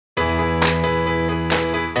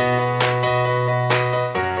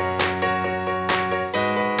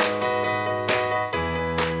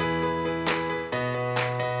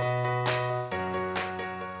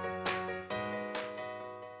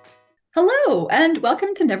Hello, and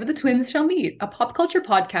welcome to Never the Twins Shall Meet, a pop culture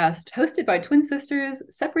podcast hosted by twin sisters,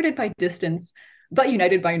 separated by distance, but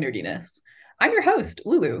united by nerdiness. I'm your host,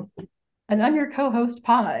 Lulu. And I'm your co-host,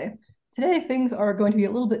 Pi. Today, things are going to be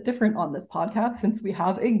a little bit different on this podcast since we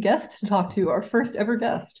have a guest to talk to, our first ever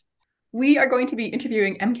guest. We are going to be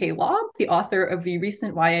interviewing MK Lobb, the author of the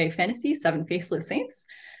recent YA fantasy Seven Faceless Saints.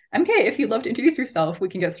 MK, if you'd love to introduce yourself, we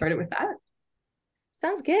can get started with that.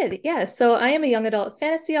 Sounds good. Yeah, so I am a young adult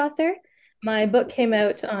fantasy author. My book came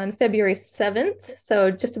out on February 7th, so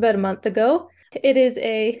just about a month ago. It is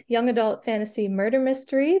a young adult fantasy murder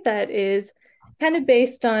mystery that is kind of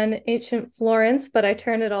based on ancient Florence, but I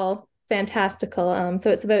turn it all fantastical. So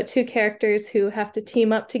it's about two characters who have to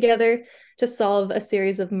team up together to solve a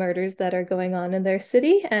series of murders that are going on in their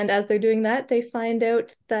city. And as they're doing that, they find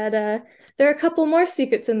out that there are a couple more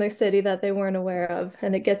secrets in their city that they weren't aware of,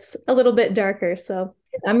 and it gets a little bit darker. So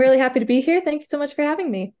I'm really happy to be here. Thank you so much for having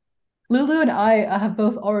me. Lulu and I have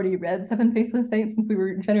both already read Seven Faceless Saints since we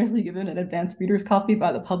were generously given an advanced reader's copy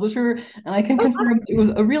by the publisher, and I can confirm it was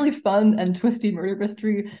a really fun and twisty murder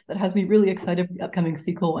mystery that has me really excited for the upcoming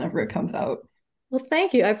sequel whenever it comes out. Well,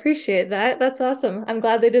 thank you. I appreciate that. That's awesome. I'm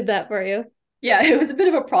glad they did that for you. Yeah, it was a bit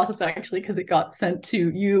of a process actually because it got sent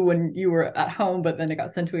to you when you were at home, but then it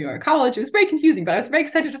got sent to me when you were at college. It was very confusing, but I was very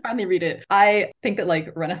excited to finally read it. I think that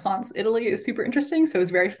like Renaissance Italy is super interesting, so it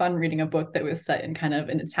was very fun reading a book that was set in kind of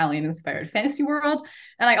an Italian-inspired fantasy world.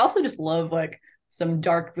 And I also just love like some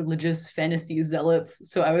dark religious fantasy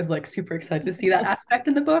zealots, so I was like super excited to see that aspect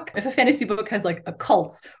in the book. If a fantasy book has like a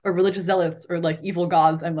cult or religious zealots or like evil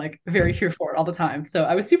gods, I'm like very here for it all the time. So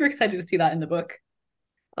I was super excited to see that in the book.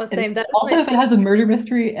 Oh, And same. That was also, my if it has a murder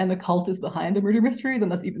mystery and the cult is behind a murder mystery, then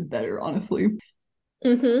that's even better, honestly.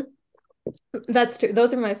 Mm-hmm. That's true.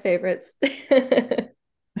 Those are my favorites.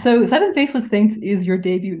 So, Seven Faceless Saints is your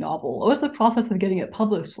debut novel. What was the process of getting it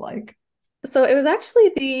published like? So it was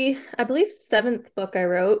actually I believe, seventh book I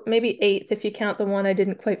wrote, maybe eighth if you count the one I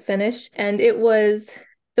didn't quite finish. And it was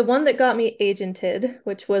the one that got me agented,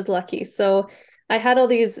 which was lucky. So I had all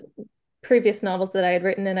these previous novels that I had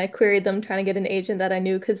written and I queried them trying to get an agent that I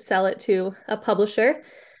knew could sell it to a publisher.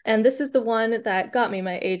 And this is the one that got me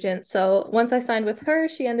my agent. So once I signed with her,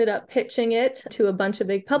 she ended up pitching it to a bunch of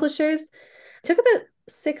big publishers. It took about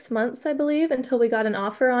 6 months, I believe, until we got an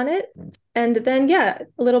offer on it. And then, yeah,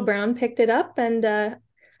 Little Brown picked it up and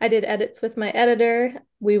I did edits with my editor.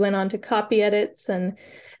 We went on to copy edits and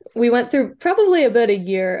we went through probably about a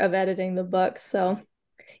year of editing the book. So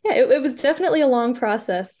yeah, it was definitely a long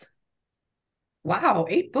process. Wow,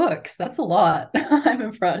 8 books. That's a lot. I'm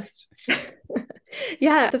impressed.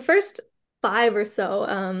 Yeah, the first five or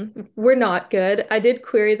so were not good. I did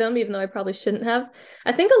query them, even though I probably shouldn't have.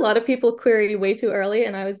 I think a lot of people query way too early,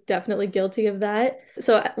 and I was definitely guilty of that.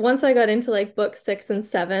 So once I got into like book 6 and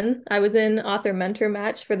 7, I was in author mentor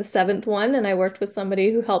match for the seventh one, and I worked with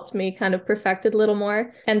somebody who helped me kind of perfect it a little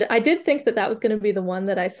more. And I did think that that was going to be the one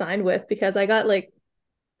that I signed with because I got like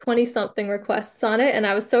 20 something requests on it and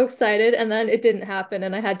I was so excited, and then it didn't happen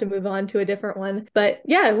and I had to move on to a different one. But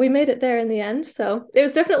yeah, we made it there in the end. So it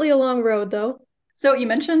was definitely a long road though. So you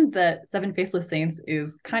mentioned that Seven Faceless Saints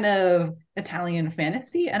is kind of Italian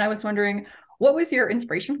fantasy, and I was wondering what was your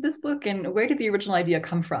inspiration for this book and where did the original idea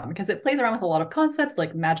come from? Because it plays around with a lot of concepts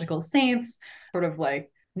like magical saints, sort of like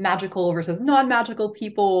magical versus non-magical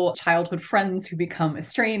people, childhood friends who become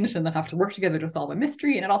estranged and then have to work together to solve a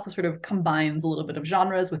mystery. And it also sort of combines a little bit of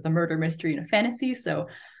genres with a murder mystery and a fantasy. So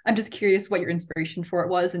I'm just curious what your inspiration for it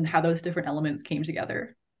was and how those different elements came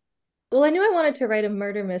together. Well, I knew I wanted to write a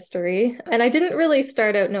murder mystery, and I didn't really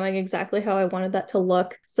start out knowing exactly how I wanted that to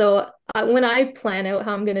look. So when I plan out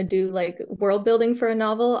how I'm going to do like world building for a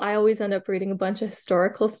novel, I always end up reading a bunch of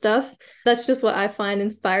historical stuff. That's just what I find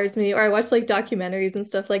inspires me, or I watch like documentaries and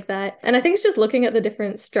stuff like that. And I think it's just looking at the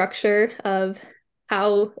different structure of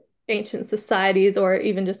how ancient societies or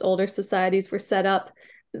even just older societies were set up,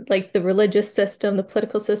 like the religious system, the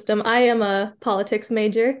political system. I am a politics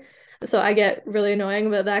major. So I get really annoying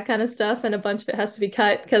about that kind of stuff, and a bunch of it has to be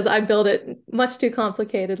cut because I build it much too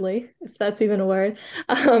complicatedly, if that's even a word.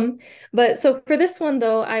 But so for this one,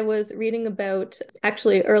 though, I was reading about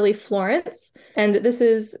actually early Florence. And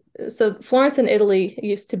so Florence in Italy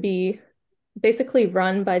used to be basically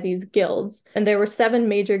run by these guilds. And there were seven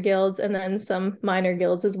major guilds and then some minor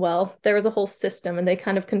guilds as well. There was a whole system, and they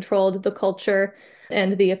kind of controlled the culture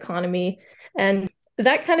and the economy. And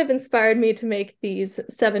that kind of inspired me to make these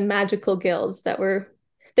seven magical guilds they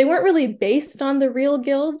weren't really based on the real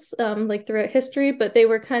guilds like throughout history, but they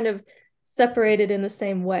were kind of separated in the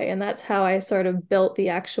same way. And that's how I sort of built the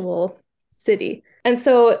actual city. And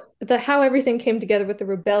so how everything came together with the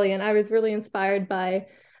rebellion, I was really inspired by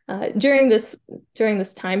during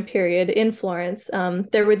this time period in Florence,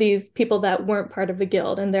 there were these people that weren't part of the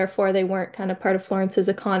guild, and therefore they weren't kind of part of Florence's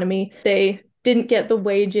economy. They didn't get the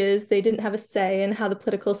wages, they didn't have a say in how the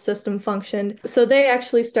political system functioned. So they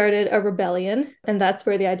actually started a rebellion, and that's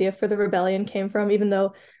where the idea for the rebellion came from, even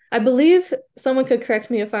though I believe someone could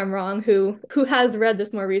correct me if I'm wrong, who has read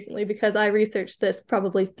this more recently, because I researched this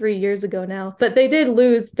probably 3 years ago now. But they did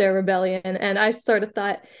lose their rebellion, and I sort of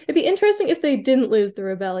thought it'd be interesting if they didn't lose the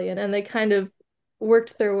rebellion and they kind of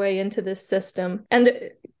worked their way into this system.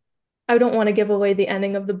 And I don't want to give away the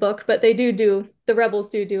ending of the book, but the rebels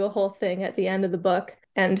do a whole thing at the end of the book.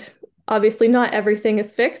 And obviously not everything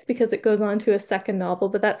is fixed because it goes on to a second novel,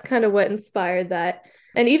 but that's kind of what inspired that.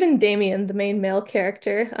 And even Damien, the main male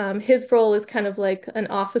character, his role is kind of like an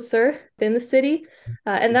officer in the city.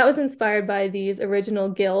 And that was inspired by these original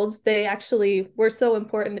guilds. They actually were so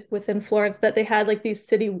important within Florence that they had like these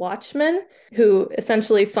city watchmen who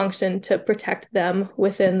essentially functioned to protect them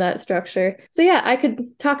within that structure. So yeah, I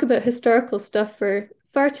could talk about historical stuff for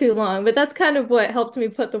far too long, but that's kind of what helped me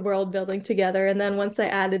put the world building together. And then once I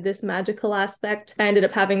added this magical aspect, I ended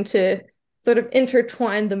up having to sort of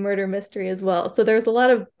intertwine the murder mystery as well. So there's a lot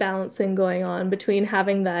of balancing going on between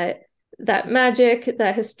having that magic,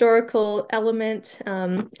 that historical element,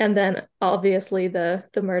 and then obviously the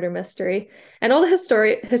murder mystery. And all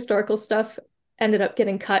the historical stuff ended up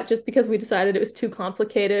getting cut just because we decided it was too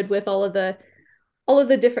complicated with all of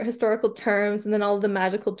the different historical terms and then all of the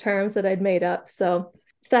magical terms that I'd made up. So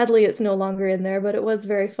sadly, it's no longer in there, but it was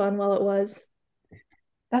very fun while it was.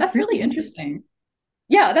 That's really interesting.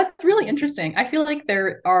 Yeah, that's really interesting. I feel like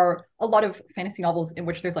there are a lot of fantasy novels in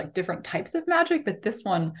which there's like different types of magic, but this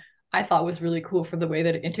one I thought was really cool for the way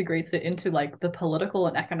that it integrates it into like the political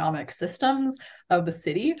and economic systems of the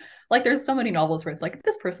city. Like there's so many novels where it's like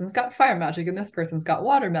this person's got fire magic and this person's got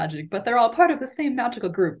water magic, but they're all part of the same magical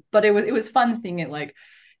group. But it was fun seeing it like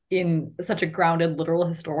in such a grounded, literal,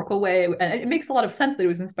 historical way. And it makes a lot of sense that it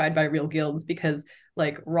was inspired by real guilds because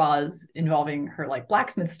like Roz involving her like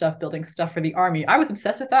blacksmith stuff, building stuff for the army. I was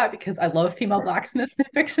obsessed with that because I love female blacksmiths in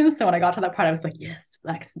fiction. So when I got to that part, I was like, yes,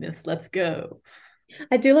 blacksmiths, let's go.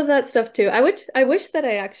 I do love that stuff too. I wish that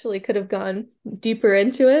I actually could have gone deeper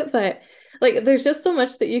into it, but like there's just so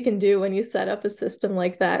much that you can do when you set up a system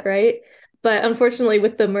like that, right? But unfortunately,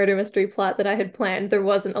 with the murder mystery plot that I had planned, there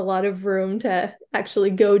wasn't a lot of room to actually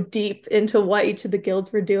go deep into what each of the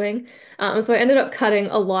guilds were doing. So I ended up cutting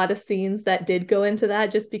a lot of scenes that did go into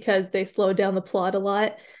that just because they slowed down the plot a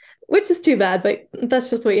lot, which is too bad, but that's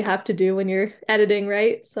just what you have to do when you're editing,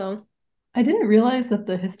 right? So I didn't realize that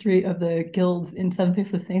the history of the guilds in Seven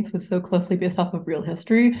Faceless Saints was so closely based off of real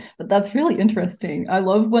history, but that's really interesting. I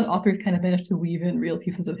love when authors kind of manage to weave in real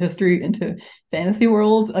pieces of history into fantasy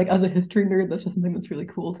worlds. Like as a history nerd, that's just something that's really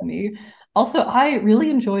cool to me. Also, I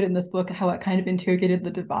really enjoyed in this book how it kind of interrogated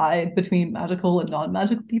the divide between magical and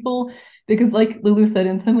non-magical people, because like Lulu said,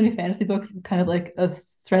 in so many fantasy books, kind of like a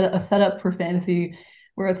setup for fantasy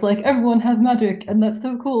where it's like everyone has magic and that's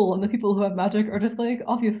so cool, and the people who have magic are just like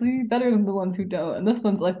obviously better than the ones who don't. And this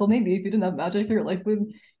one's like, well, maybe if you didn't have magic, your life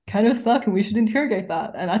would kind of suck, and we should interrogate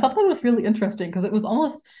that. And I thought that was really interesting because it was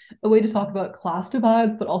almost a way to talk about class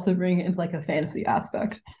divides, but also bring it into like a fantasy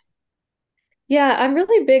aspect. yeah, I'm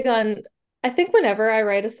really big on, I think whenever I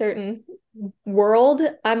write a certain world,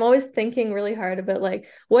 I'm always thinking really hard about like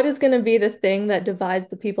what is going to be the thing that divides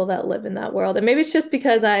the people that live in that world. And maybe it's just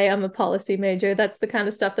because I am a policy major. That's the kind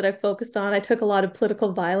of stuff that I focused on. I took a lot of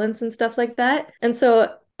political violence and stuff like that. And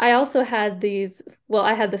so I also had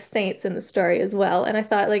I had the saints in the story as well. And I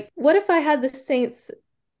thought like, what if I had the saints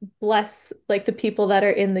bless like the people that are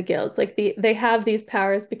in the guilds? Like they have these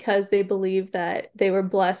powers because they believe that they were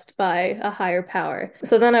blessed by a higher power.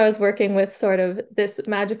 So then I was working with sort of this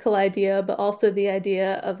magical idea, but also the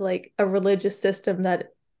idea of like a religious system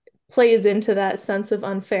that plays into that sense of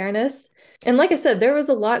unfairness. And like I said, there was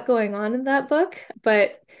a lot going on in that book,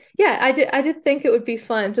 but yeah, I did think it would be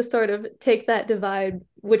fun to sort of take that divide,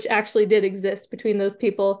 which actually did exist between those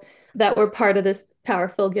people that were part of this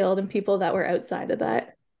powerful guild and people that were outside of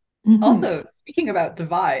that. Mm-hmm. Also, speaking about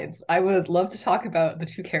divides, I would love to talk about the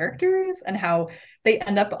two characters and how they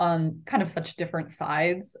end up on kind of such different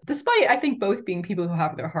sides, despite I think both being people who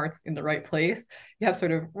have their hearts in the right place. You have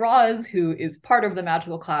sort of Roz, who is part of the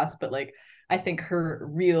magical class, but like I think her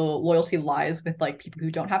real loyalty lies with like people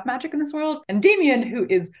who don't have magic in this world. And Damien, who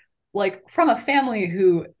is like from a family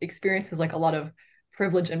who experiences like a lot of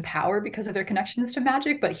privilege and power because of their connections to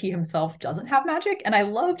magic, but he himself doesn't have magic. And I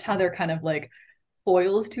loved how they're kind of like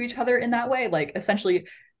foils to each other in that way. Like essentially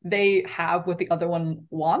they have what the other one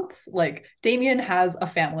wants. Like Damien has a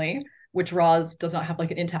family which Roz does not have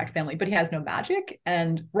like an intact family, but he has no magic.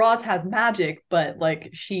 And Roz has magic, but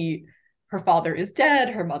like her father is dead.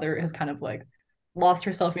 Her mother has kind of like lost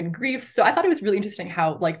herself in grief. So I thought it was really interesting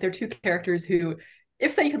how like they're two characters who,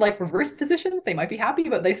 if they could like reverse positions, they might be happy,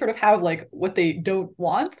 but they sort of have like what they don't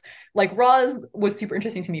want. Like Roz was super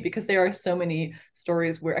interesting to me because there are so many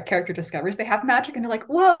stories where a character discovers they have magic and they're like,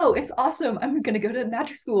 whoa, it's awesome. I'm going to go to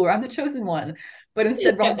magic school, or I'm the chosen one. But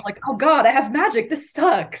instead, Roz is like, oh God, I have magic. This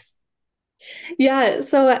sucks. Yeah,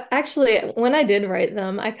 so actually, when I did write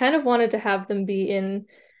them, I kind of wanted to have them be in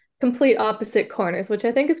complete opposite corners, which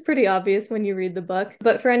I think is pretty obvious when you read the book.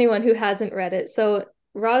 But for anyone who hasn't read it, so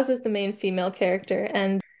Roz is the main female character,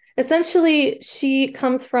 and essentially she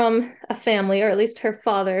comes from a family, or at least her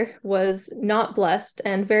father was not blessed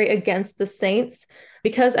and very against the saints,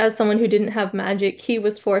 because as someone who didn't have magic, he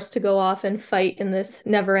was forced to go off and fight in this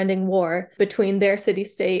never-ending war between their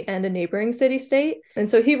city-state and a neighboring city-state. And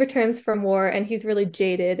so he returns from war and he's really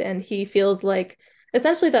jaded, and he feels like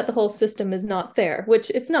essentially that the whole system is not fair, which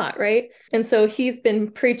it's not, right? And so he's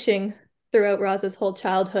been preaching throughout Roz's whole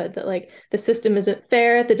childhood that like the system isn't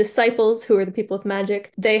fair. The disciples, who are the people with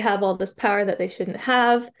magic, they have all this power that they shouldn't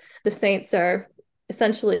have. The saints are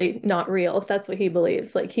essentially not real. That's what he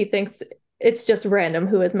believes. Like he thinks it's just random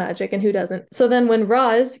who has magic and who doesn't. So then when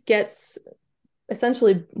Roz gets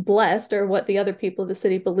essentially blessed, or what the other people of the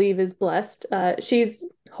city believe is blessed, she's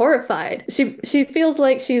horrified. She feels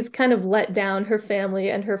like she's kind of let down her family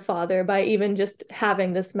and her father by even just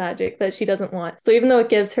having this magic that she doesn't want. So even though it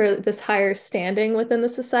gives her this higher standing within the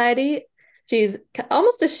society, she's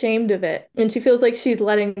almost ashamed of it, and she feels like she's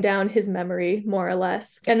letting down his memory, more or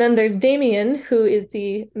less. And then there's Damien, who is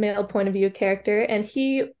the male point of view character, and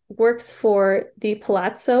he works for the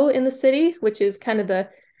Palazzo in the city, which is kind of the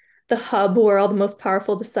hub where all the most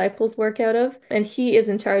powerful disciples work out of, and he is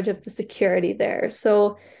in charge of the security there.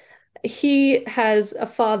 So he has a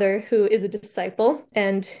father who is a disciple,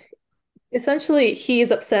 and essentially he's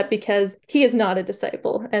upset because he is not a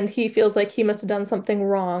disciple, and he feels like he must have done something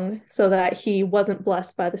wrong so that he wasn't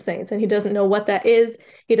blessed by the saints, and he doesn't know what that is.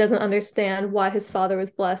 He doesn't understand why his father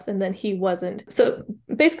was blessed and then he wasn't. So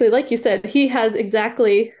basically, like you said, he has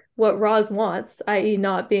exactly what Roz wants, i.e.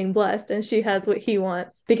 not being blessed, and she has what he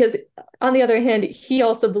wants. Because on the other hand, he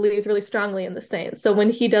also believes really strongly in the saints. So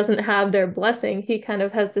when he doesn't have their blessing, he kind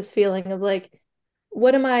of has this feeling of like,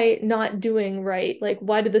 what am I not doing right? Like,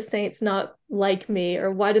 why do the saints not like me?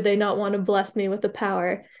 Or why do they not want to bless me with the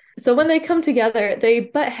power? So when they come together, they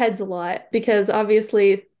butt heads a lot because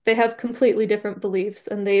obviously they have completely different beliefs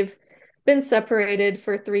and they've been separated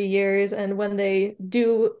for 3 years. And when they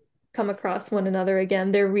do come across one another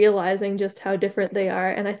again, they're realizing just how different they are.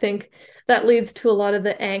 And I think that leads to a lot of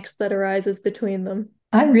the angst that arises between them.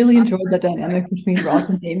 I really enjoyed that dynamic between Roz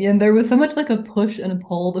and Damien. There was so much like a push and a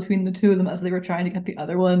pull between the two of them as they were trying to get the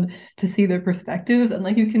other one to see their perspectives. And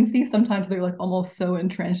like you can see sometimes they're like almost so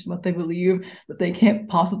entrenched in what they believe that they can't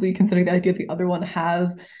possibly consider the idea the other one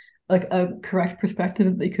has like a correct perspective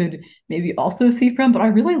that they could maybe also see from. But I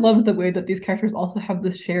really loved the way that these characters also have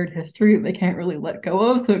this shared history that they can't really let go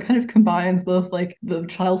of. So it kind of combines both like the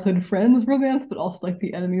childhood friends romance, but also like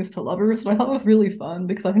the enemies to lovers. So I thought it was really fun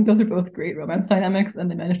because I think those are both great romance dynamics and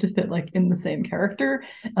they managed to fit like in the same character.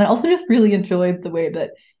 And I also just really enjoyed the way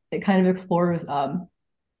that it kind of explores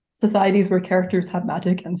societies where characters have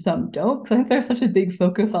magic and some don't. Because I think there's such a big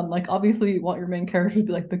focus on like, obviously you want your main character to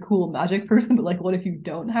be like the cool magic person, but like what if you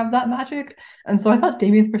don't have that magic? And so I thought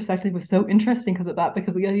Damien's perspective was so interesting because of that,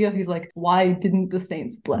 because the idea of he's like, why didn't the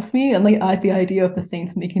saints bless me? And like the idea of the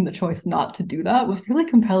saints making the choice not to do that was really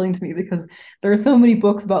compelling to me, because there are so many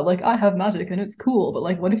books about like, I have magic and it's cool, but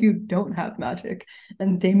like what if you don't have magic?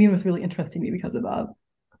 And Damien was really interesting to me because of that.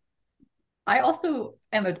 I also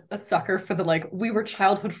am a sucker for the like, we were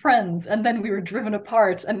childhood friends and then we were driven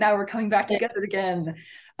apart and now we're coming back together again.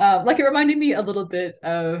 Like it reminded me a little bit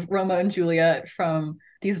of Roma and Juliet from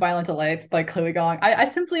These Violent Delights by Chloe Gong. I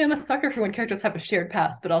simply am a sucker for when characters have a shared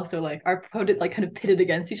past, but also like are like kind of pitted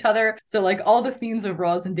against each other. So like all the scenes of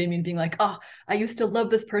Roz and Damien being like, oh, I used to love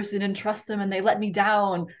this person and trust them and they let me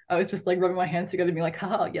down. I was just like rubbing my hands together and being like,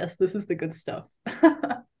 haha, yes, this is the good stuff.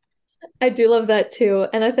 I do love that too.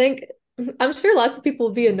 And I think I'm sure lots of people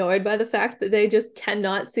will be annoyed by the fact that they just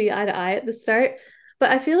cannot see eye to eye at the start.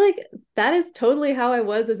 But I feel like that is totally how I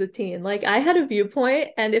was as a teen. Like I had a viewpoint,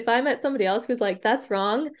 and if I met somebody else who's like, that's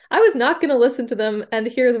wrong, I was not going to listen to them and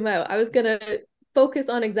hear them out. I was going to focus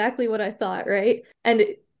on exactly what I thought, right? And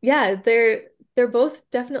yeah, they're both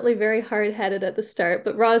definitely very hard-headed at the start,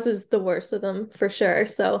 but Roz is the worst of them for sure.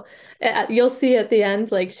 So you'll see at the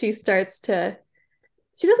end, like she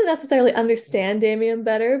she doesn't necessarily understand Damien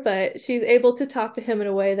better, but she's able to talk to him in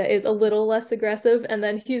a way that is a little less aggressive, and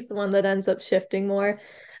then he's the one that ends up shifting more.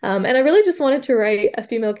 And I really just wanted to write a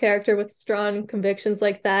female character with strong convictions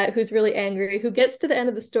like that, who's really angry, who gets to the end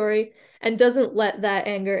of the story and doesn't let that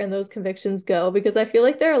anger and those convictions go. Because I feel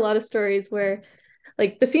like there are a lot of stories where,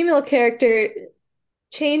 like, the female character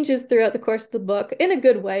changes throughout the course of the book in a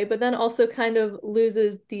good way, but then also kind of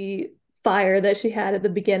loses the fire that she had at the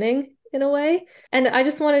beginning in a way. And I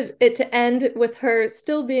just wanted it to end with her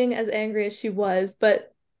still being as angry as she was,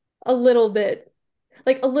 but a little bit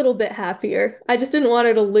happier. I just didn't want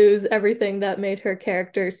her to lose everything that made her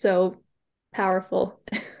character so powerful.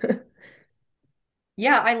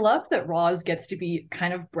 Yeah, I love that Roz gets to be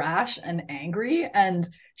kind of brash and angry, and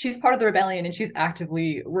she's part of the rebellion and she's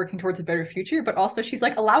actively working towards a better future, but also she's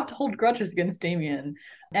like allowed to hold grudges against Damien.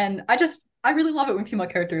 And I really love it when female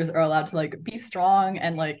characters are allowed to like be strong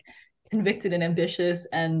and like convicted and ambitious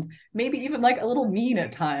and maybe even like a little mean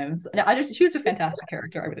at times. She was a fantastic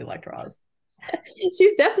character. I really liked Roz.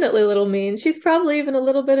 She's definitely a little mean. She's probably even a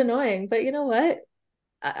little bit annoying, but you know what?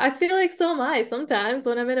 I feel like so am I sometimes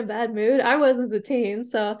when I'm in a bad mood. I was as a teen.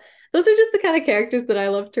 So those are just the kind of characters that I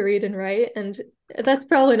love to read and write. And that's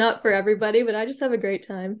probably not for everybody, but I just have a great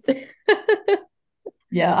time.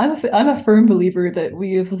 Yeah, I'm a firm believer that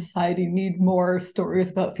we as a society need more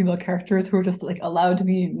stories about female characters who are just like allowed to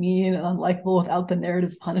be mean and unlikable without the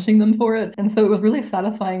narrative punishing them for it. And so it was really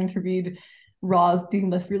satisfying to read Roz being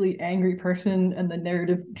this really angry person and the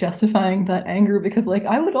narrative justifying that anger, because like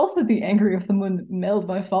I would also be angry if someone mailed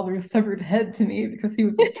my father's severed head to me because he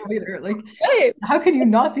was a traitor. Like, how can you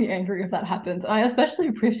not be angry if that happens? And I especially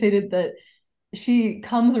appreciated that she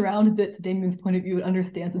comes around a bit to Damien's point of view and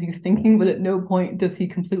understands what he's thinking, but at no point does he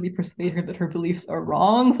completely persuade her that her beliefs are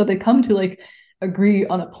wrong. So they come to like agree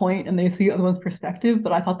on a point and they see the other one's perspective,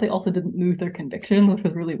 but I thought they also didn't lose their conviction, which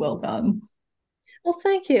was really well done. Well,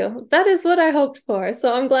 thank you. That is what I hoped for.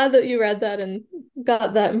 So I'm glad that you read that and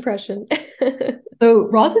got that impression. So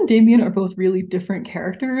Roz and Damien are both really different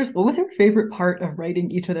characters. What was your favorite part of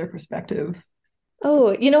writing each of their perspectives?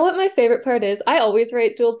 Oh, you know what my favorite part is? I always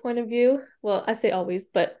write dual point of view. Well, I say always,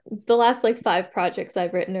 but the last like 5 projects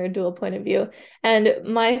I've written are dual point of view. And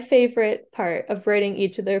my favorite part of writing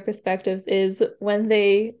each of their perspectives is when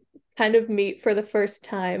they kind of meet for the first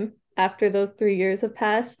time after those 3 years have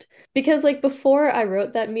passed. Because like before I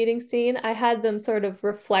wrote that meeting scene, I had them sort of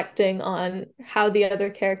reflecting on how the other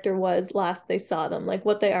character was last they saw them, like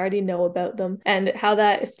what they already know about them and how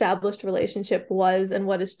that established relationship was and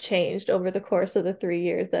what has changed over the course of the 3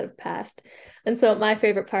 years that have passed. And so my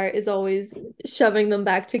favorite part is always shoving them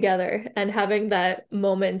back together and having that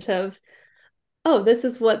moment of, oh, this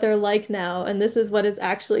is what they're like now, and this is what has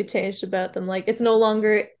actually changed about them. Like it's no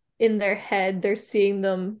longer in their head, they're seeing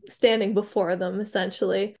them standing before them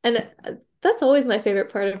essentially. And that's always my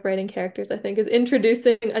favorite part of writing characters, I think, is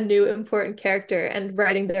introducing a new important character and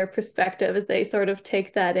writing their perspective as they sort of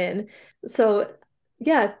take that in. So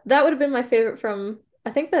yeah, that would have been my favorite from,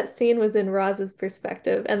 I think that scene was in Roz's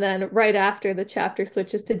perspective, and then right after the chapter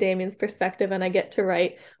switches to Damien's perspective and I get to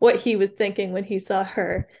write what he was thinking when he saw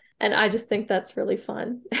her. And I just think that's really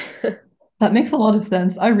fun. That makes a lot of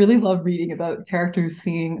sense. I really love reading about characters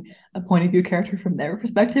seeing a point of view character from their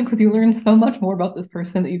perspective because you learn so much more about this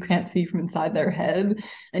person that you can't see from inside their head.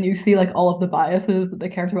 And you see like all of the biases that the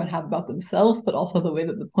character might have about themselves, but also the way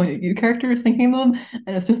that the point of view character is thinking them.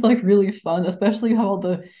 And it's just like really fun, especially how all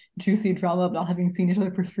the juicy drama of not having seen each other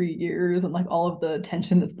for 3 years and like all of the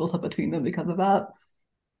tension that's built up between them because of that.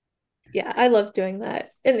 Yeah, I love doing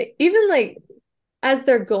that. And even like as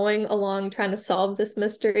they're going along trying to solve this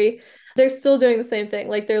mystery, they're still doing the same thing.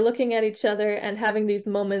 Like they're looking at each other and having these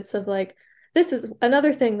moments of like, this is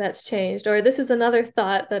another thing that's changed, or this is another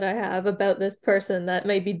thought that I have about this person that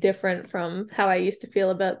may be different from how I used to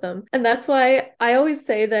feel about them. And that's why I always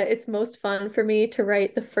say that it's most fun for me to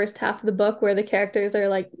write the first half of the book where the characters are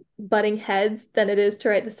like butting heads than it is to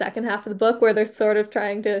write the second half of the book where they're sort of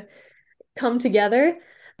trying to come together,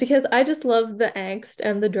 because I just love the angst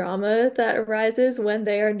and the drama that arises when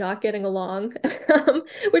they are not getting along,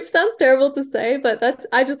 which sounds terrible to say, but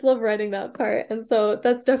I just love writing that part. And so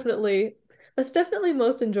that's definitely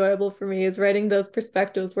most enjoyable for me, is writing those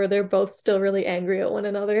perspectives where they're both still really angry at one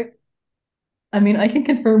another. I mean, I can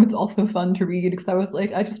confirm it's also fun to read because I was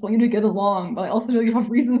like, I just want you to get along, but I also know you have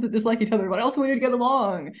reasons to dislike each other, but I also want you to get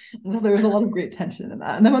along. And so there was a lot of great tension in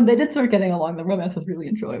that. And then when they did start getting along, the romance was really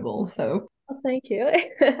enjoyable. So Well, thank you.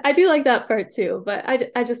 I do like that part too, but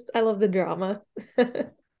I love the drama.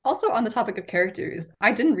 Also, on the topic of characters,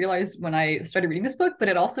 I didn't realize when I started reading this book, but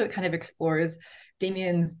it also kind of explores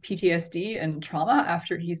Damien's PTSD and trauma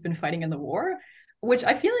after he's been fighting in the war. which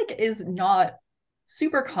I feel like is not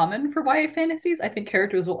super common for YA fantasies. I think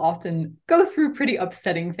characters will often go through pretty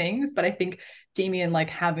upsetting things, but I think Damien like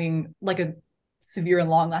having like a severe and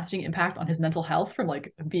long-lasting impact on his mental health from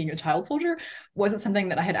like being a child soldier wasn't something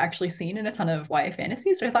that I had actually seen in a ton of YA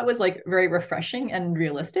fantasies. So I thought was like very refreshing and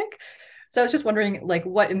realistic. So I was just wondering like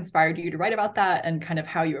what inspired you to write about that and kind of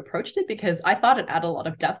how you approached it, because I thought it added a lot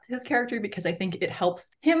of depth to his character, because I think it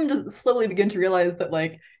helps him to slowly begin to realize that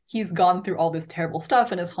like he's gone through all this terrible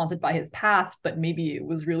stuff and is haunted by his past, but maybe it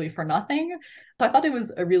was really for nothing. So I thought it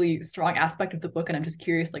was a really strong aspect of the book, and I'm just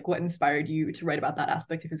curious like what inspired you to write about that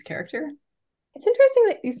aspect of his character. It's interesting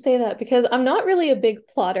that you say that because I'm not really a big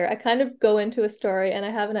plotter. I kind of go into a story and I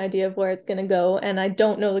have an idea of where it's going to go, and I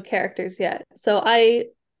don't know the characters yet. So I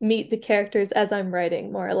meet the characters as I'm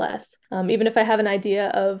writing, more or less. Even if I have an idea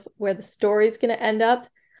of where the story's going to end up,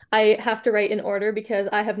 I have to write in order because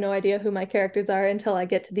I have no idea who my characters are until I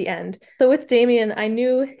get to the end. So with Damien, I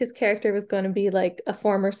knew his character was going to be like a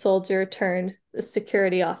former soldier turned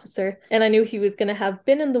security officer. And I knew he was going to have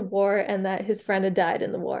been in the war and that his friend had died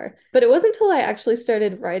in the war. But it wasn't until I actually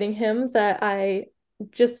started writing him that I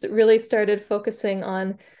just really started focusing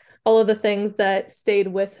on all of the things that stayed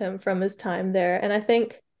with him from his time there. And I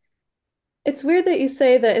think it's weird that you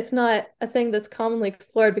say that it's not a thing that's commonly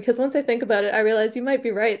explored, because once I think about it, I realize you might be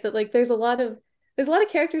right that like there's a lot of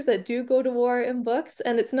characters that do go to war in books,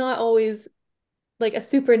 and it's not always like a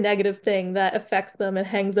super negative thing that affects them and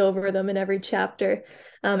hangs over them in every chapter.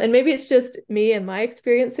 And maybe it's just me and my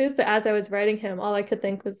experiences, but as I was writing him, all I could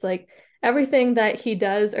think was like everything that he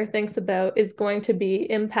does or thinks about is going to be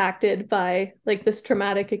impacted by like this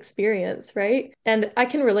traumatic experience, right? And I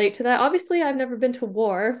can relate to that. Obviously, I've never been to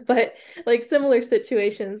war, but like similar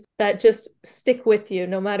situations that just stick with you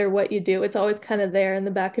no matter what you do. It's always kind of there in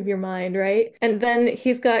the back of your mind, right? And then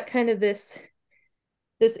he's got kind of this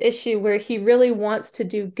issue where he really wants to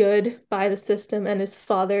do good by the system and his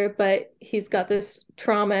father, but he's got this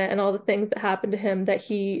trauma and all the things that happened to him that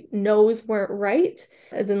he knows weren't right.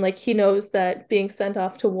 As in, like, he knows that being sent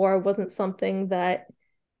off to war wasn't something that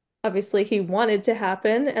obviously he wanted to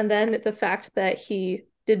happen. And then the fact that he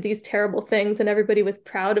did these terrible things and everybody was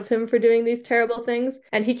proud of him for doing these terrible things.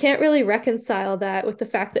 And he can't really reconcile that with the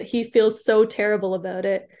fact that he feels so terrible about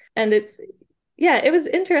it. And it was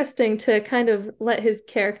interesting to kind of let his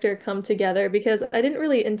character come together, because I didn't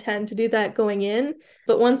really intend to do that going in.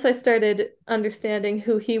 But once I started understanding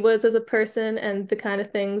who he was as a person and the kind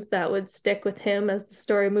of things that would stick with him as the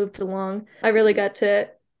story moved along, I really got to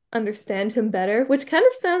understand him better, which kind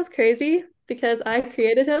of sounds crazy because I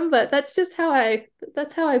created him, but that's how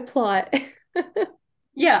I plot.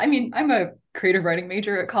 Yeah, I mean, I'm a creative writing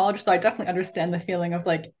major at college, so I definitely understand the feeling of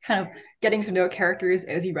like kind of getting to know characters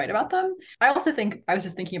as you write about them. I also think I was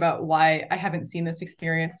just thinking about why I haven't seen this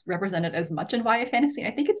experience represented as much in YA fantasy.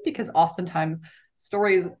 I think it's because oftentimes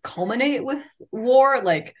stories culminate with war,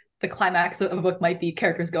 like the climax of a book might be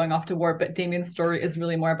characters going off to war, but Damien's story is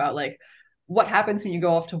really more about like what happens when you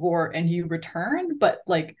go off to war and you return, but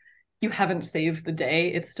like you haven't saved the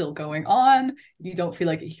day, it's still going on, you don't feel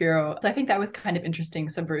like a hero. So I think that was kind of interesting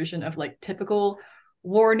subversion of like typical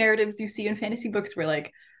war narratives you see in fantasy books, where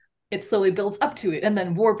like it slowly builds up to it and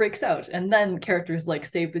then war breaks out and then characters like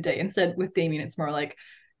save the day. Instead with Damien, it's more like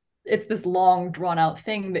it's this long drawn out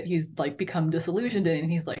thing that he's like become disillusioned in,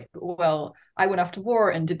 and he's like, well, I went off to war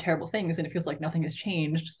and did terrible things and it feels like nothing has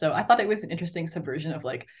changed. So I thought it was an interesting subversion of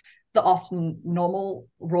like the often normal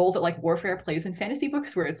role that like warfare plays in fantasy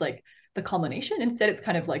books, where it's like the culmination. Instead, it's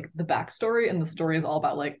kind of like the backstory, and the story is all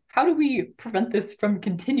about like how do we prevent this from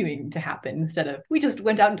continuing to happen, instead of we just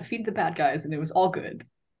went out and defeated the bad guys and it was all good.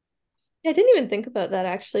 I didn't even think about that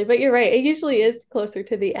actually, but you're right. It usually is closer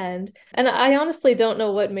to the end. And I honestly don't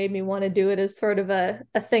know what made me want to do it as sort of a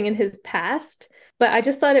thing in his past, but I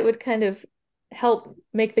just thought it would kind of help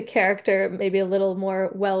make the character maybe a little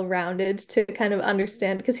more well-rounded to kind of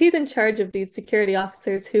understand, because he's in charge of these security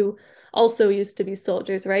officers who also used to be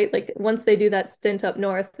soldiers, right? Like once they do that stint up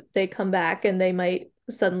north, they come back and they might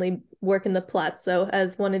suddenly work in the Palazzo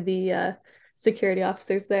as one of the security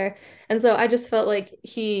officers there. And so I just felt like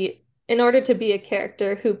in order to be a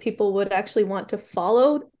character who people would actually want to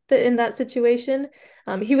follow in that situation,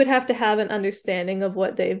 he would have to have an understanding of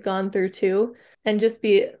what they've gone through too, and just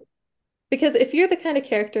be, because if you're the kind of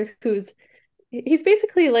character he's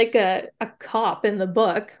basically like a cop in the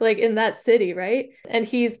book, like in that city, right? And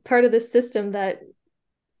he's part of this system that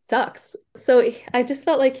sucks. So I just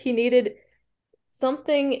felt like he needed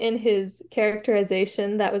something in his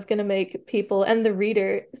characterization that was going to make people and the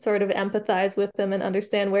reader sort of empathize with him and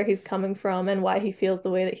understand where he's coming from and why he feels the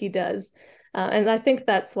way that he does. And I think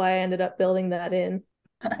that's why I ended up building that in.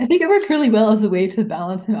 I think it worked really well as a way to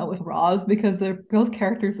balance him out with Roz because they're both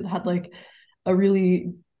characters that had like a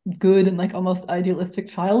really good and like almost idealistic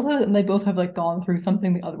childhood, and they both have like gone through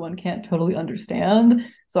something the other one can't totally understand.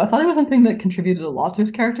 So I thought it was something that contributed a lot to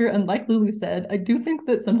his character. And like Lulu said, I do think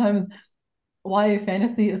that sometimes YA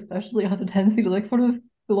fantasy especially has a tendency to like sort of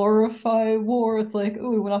glorify war. It's like, oh,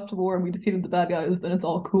 we went off to war and we defeated the bad guys and it's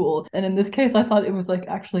all cool. And in this case, I thought it was like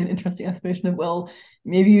actually an interesting explanation of, well,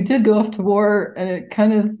 maybe you did go off to war and it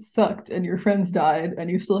kind of sucked and your friends died and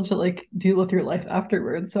you still have to like deal with your life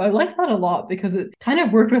afterwards. So I like that a lot because it kind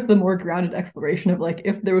of worked with the more grounded exploration of like,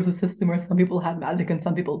 if there was a system where some people had magic and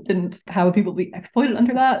some people didn't, how would people be exploited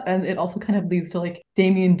under that? And it also kind of leads to like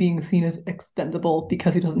Damien being seen as expendable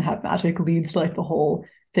because he doesn't have magic, leads to like the whole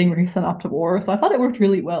thing where he's sent off to war. So I thought it worked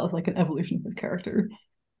really well as like an evolution of his character.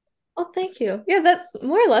 Oh, thank you. Yeah, that's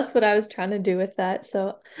more or less what I was trying to do with that.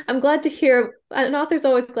 So I'm glad to hear, an author's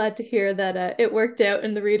always glad to hear that it worked out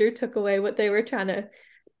and the reader took away what they were trying to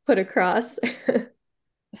put across.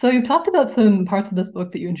 So you've talked about some parts of this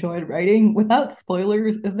book that you enjoyed writing. Without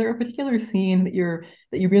spoilers, is there a particular scene that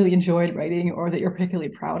you really enjoyed writing or that you're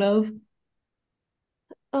particularly proud of?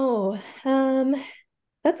 Oh,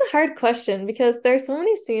 that's a hard question because there's so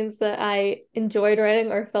many scenes that I enjoyed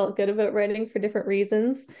writing or felt good about writing for different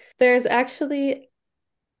reasons. There's actually,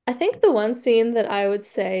 I think the one scene that I would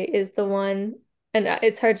say is the one, and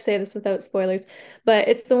it's hard to say this without spoilers, but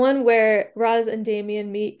it's the one where Roz and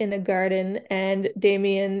Damien meet in a garden, and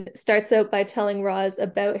Damien starts out by telling Roz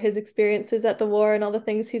about his experiences at the war and all the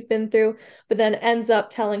things he's been through, but then ends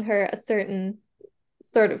up telling her a certain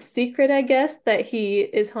sort of secret, I guess, that he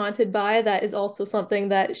is haunted by, that is also something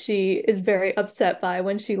that she is very upset by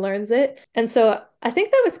when she learns it. And so I think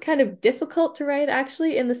that was kind of difficult to write,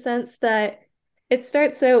 actually, in the sense that it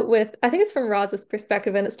starts out with, I think it's from Roz's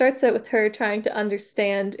perspective, and it starts out with her trying to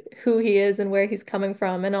understand who he is and where he's coming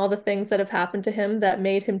from and all the things that have happened to him that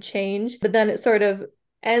made him change. But then it sort of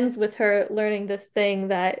ends with her learning this thing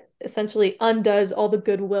that essentially undoes all the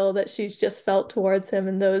goodwill that she's just felt towards him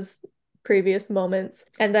in those previous moments.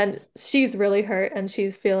 And then she's really hurt and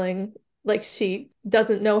she's feeling like she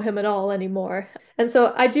doesn't know him at all anymore. And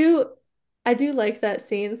so I do like that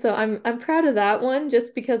scene. So I'm proud of that one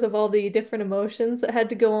just because of all the different emotions that had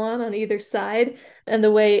to go on either side and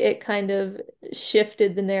the way it kind of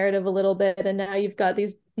shifted the narrative a little bit. And now you've got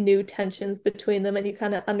these new tensions between them and you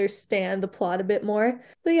kind of understand the plot a bit more.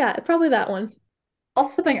 So yeah, probably that one.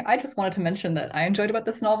 Also, something I just wanted to mention that I enjoyed about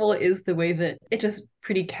this novel is the way that it just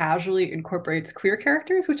pretty casually incorporates queer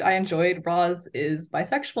characters, which I enjoyed. Roz is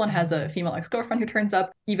bisexual and has a female ex-girlfriend who turns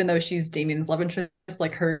up, even though she's Damien's love interest,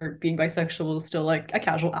 like her being bisexual is still like a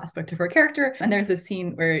casual aspect of her character. And there's this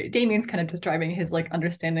scene where Damien's kind of describing his like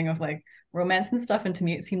understanding of like romance and stuff, and to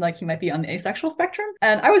me it seemed like he might be on the asexual spectrum,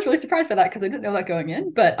 and I was really surprised by that because I didn't know that going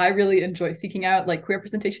in. But I really enjoy seeking out like queer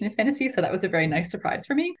representation in fantasy, so that was a very nice surprise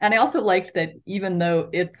for me. And I also liked that even though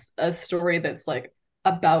it's a story that's like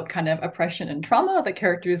about kind of oppression and trauma, the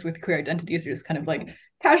characters with queer identities are just kind of like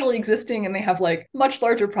casually existing, and they have like much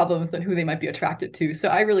larger problems than who they might be attracted to. So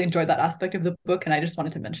I really enjoyed that aspect of the book, and I just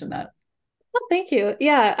wanted to mention that. Well, thank you.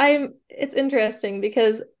 Yeah, it's interesting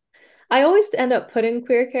because I always end up putting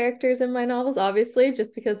queer characters in my novels, obviously,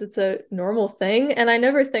 just because it's a normal thing. And I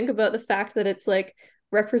never think about the fact that it's like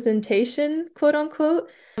representation, quote unquote.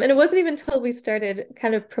 And it wasn't even until we started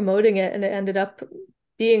kind of promoting it and it ended up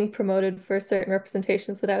being promoted for certain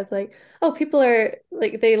representations that I was like, oh, people are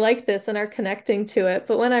like, they like this and are connecting to it.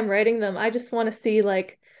 But when I'm writing them, I just want to see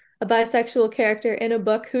like a bisexual character in a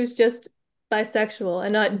book who's just bisexual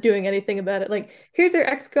and not doing anything about it. Like, here's her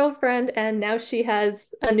ex-girlfriend, and now she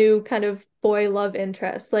has a new kind of boy love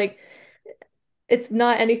interest. Like, it's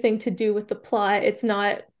not anything to do with the plot. It's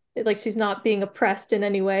not like she's not being oppressed in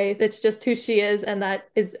any way. That's just who she is, and that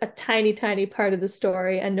is a tiny, tiny part of the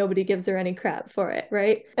story, and nobody gives her any crap for it,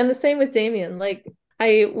 right? And the same with Damien. Like,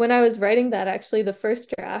 when I was writing that, actually, the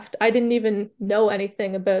first draft, I didn't even know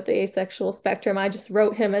anything about the asexual spectrum. I just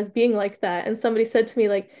wrote him as being like that. And somebody said to me,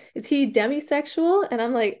 like, is he demisexual? And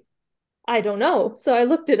I'm like, I don't know. So I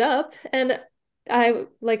looked it up, and I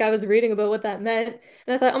was reading about what that meant,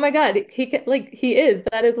 and I thought, oh my God, he is.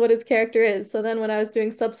 That is what his character is. So then when I was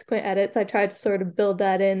doing subsequent edits, I tried to sort of build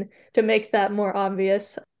that in to make that more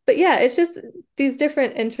obvious. But yeah, it's just these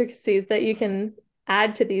different intricacies that you can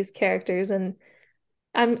add to these characters, and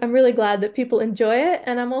I'm really glad that people enjoy it,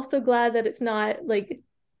 and I'm also glad that it's not like,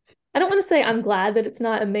 I don't want to say I'm glad that it's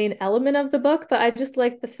not a main element of the book, but I just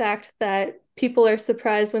like the fact that people are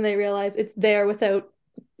surprised when they realize it's there without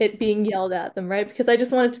it being yelled at them, right? Because I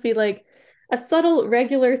just want it to be like a subtle,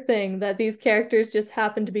 regular thing that these characters just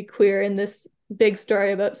happen to be queer in this big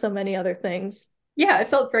story about so many other things. Yeah, it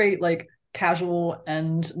felt very like casual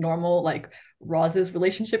and normal. Like Roz's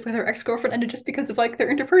relationship with her ex-girlfriend ended just because of like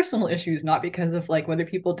their interpersonal issues, not because of like whether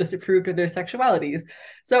people disapproved of their sexualities.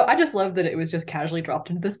 So I just love that it was just casually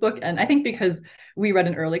dropped into this book. And I think because we read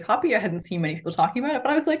an early copy, I hadn't seen many people talking about it,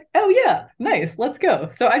 but I was like, oh yeah, nice, let's go.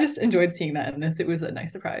 So I just enjoyed seeing that in this. It was a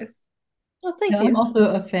nice surprise. Well, thank Yeah, I'm you.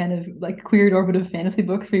 also a fan of like queer normative fantasy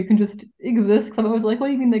books where you can just exist. Because I'm always like, what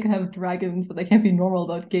do you mean they can have dragons, but they can't be normal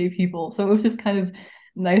about gay people? So it was just kind of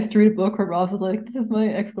nice to read a book where Ross is like, this is my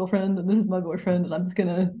ex-girlfriend and this is my boyfriend, and I'm just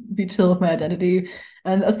gonna be chill with my identity.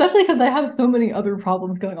 And especially because they have so many other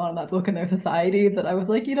problems going on in that book in their society that I was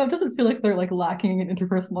like, it doesn't feel like they're like lacking in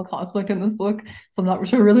interpersonal conflict in this book. So I'm not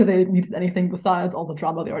sure really they needed anything besides all the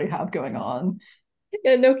drama they already have going on.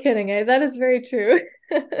 Yeah, no kidding, eh? That is very true.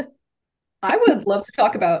 I would love to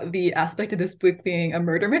talk about the aspect of this book being a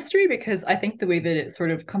murder mystery because I think the way that it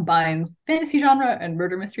sort of combines fantasy genre and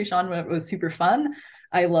murder mystery genre was super fun.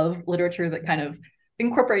 I love literature that kind of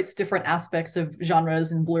incorporates different aspects of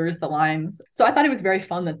genres and blurs the lines. So I thought it was very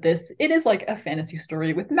fun that it is like a fantasy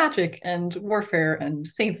story with magic and warfare and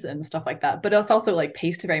saints and stuff like that. But it's also like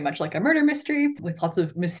paced very much like a murder mystery with lots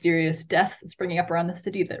of mysterious deaths springing up around the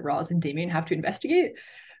city that Roz and Damien have to investigate.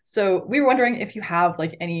 So we were wondering if you have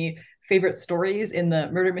like any favorite stories in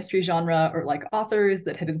the murder mystery genre or like authors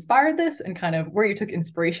that had inspired this and kind of where you took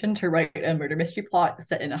inspiration to write a murder mystery plot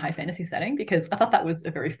set in a high fantasy setting, because I thought that was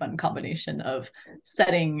a very fun combination of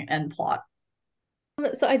setting and plot.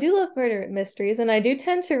 So I do love murder mysteries, and I do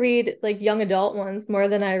tend to read like young adult ones more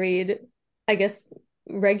than I read, I guess,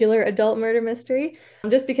 regular adult murder mystery.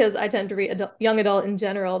 Just because I tend to read young adult in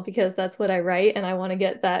general because that's what I write, and I want to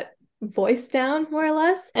get that voice down more or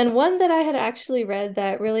less. And one that I had actually read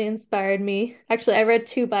that really inspired me, actually, I read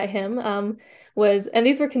two by him, and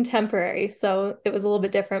these were contemporary, so it was a little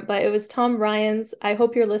bit different, but it was Tom Ryan's I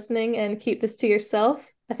Hope You're Listening and Keep This to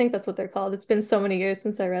Yourself. I think that's what they're called. It's been so many years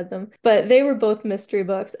since I read them. But they were both mystery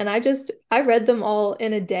books, and I read them all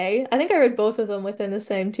in a day. I think I read both of them within the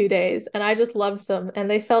same 2 days, and I just loved them. And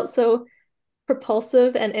they felt so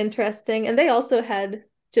propulsive and interesting. And they also had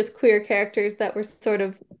just queer characters that were sort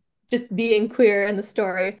of just being queer in the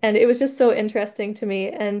story. And it was just so interesting to me.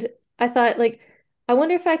 And I thought, like, I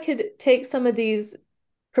wonder if I could take some of these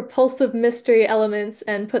propulsive mystery elements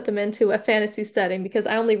and put them into a fantasy setting because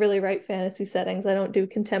I only really write fantasy settings. I don't do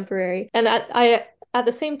contemporary. And I at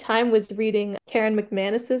the same time was reading Karen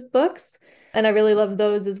McManus's books, and I really love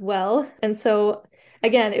those as well. And so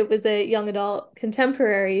again, it was a young adult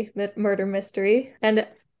contemporary murder mystery. And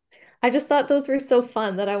I just thought those were so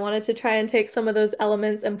fun that I wanted to try and take some of those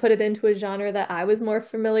elements and put it into a genre that I was more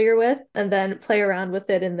familiar with and then play around with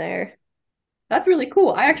it in there. That's really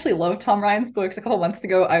cool. I actually love Tom Ryan's books. A couple months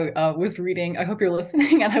ago, I was reading I Hope You're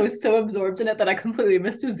Listening, and I was so absorbed in it that I completely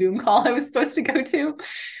missed a Zoom call I was supposed to go to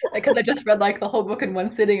because I just read like the whole book in one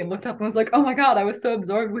sitting and looked up and was like, oh my God, I was so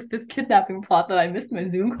absorbed with this kidnapping plot that I missed my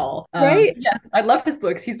Zoom call. Right? Yes, I love his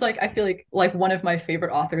books. He's like, I feel like one of my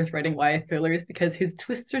favorite authors writing YA thrillers because his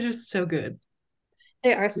twists are just so good.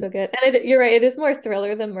 They are so good. And you're right, it is more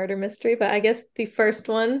thriller than murder mystery, but I guess the first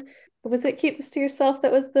one, was it Keep This to Yourself?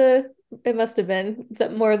 That was it must have been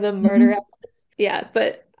more the murder Mhm. elements. Yeah,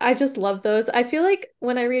 but I just love those. I feel like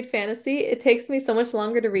when I read fantasy, it takes me so much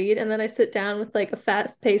longer to read, and then I sit down with like a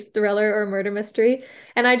fast-paced thriller or murder mystery,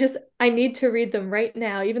 and I need to read them right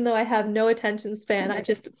now, even though I have no attention span. I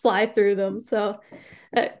just fly through them. So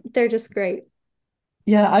they're just great.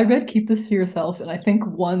 Yeah, I read Keep This to Yourself in I think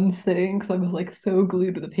one sitting because I was like so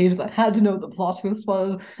glued to the pages. I had to know what the plot twist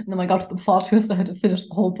was. And then I got to the plot twist, I had to finish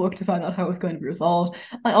the whole book to find out how it was going to be resolved.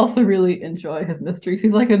 I also really enjoy his mysteries.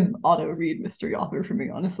 He's like an auto-read mystery author for me,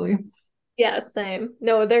 honestly. Yeah, same.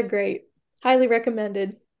 No, they're great. Highly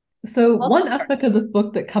recommended. So Also, one aspect of this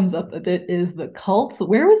book that comes up a bit is the cults.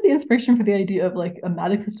 Where was the inspiration for the idea of like a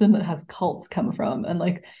magic system that has cults come from? And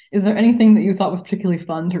like, is there anything that you thought was particularly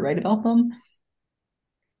fun to write about them?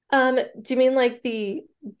 do you mean like the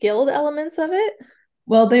guild elements of it?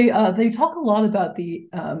 Well, they talk a lot about the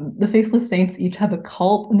Faceless Saints each have a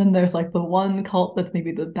cult, and then there's like the one cult that's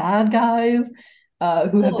maybe the bad guys,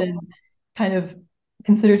 who have Oh, been kind of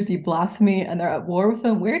considered to be blasphemy, and they're at war with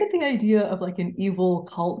them. Where did the idea of like an evil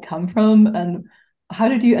cult come from, and how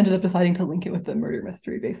did you ended up deciding to link it with the murder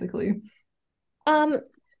mystery, basically? um,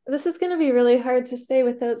 this is going to be really hard to say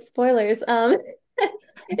without spoilers.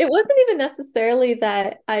 It wasn't even necessarily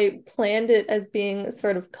that I planned it as being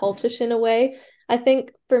sort of cultish in a way. I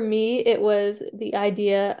think for me, it was the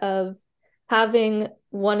idea of having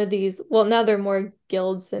one of these, well, now they're more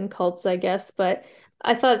guilds than cults, I guess, but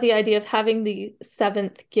I thought the idea of having the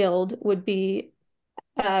seventh guild would be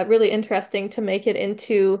really interesting to make it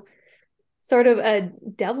into sort of a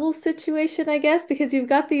devil situation, I guess, because you've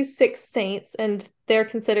got these six saints and they're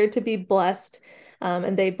considered to be blessed.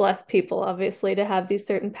 And they bless people, obviously, to have these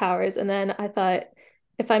certain powers. And then I thought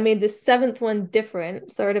if I made the seventh one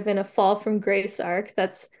different, sort of in a fall from grace arc,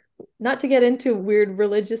 that's not to get into weird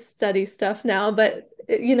religious study stuff now, but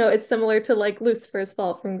it's similar to like Lucifer's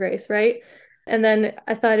fall from grace, right? And then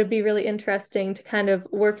I thought it'd be really interesting to kind of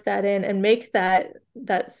work that in and make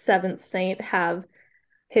that seventh saint have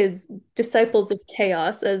his disciples of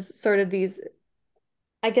chaos as sort of these,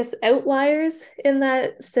 I guess, outliers in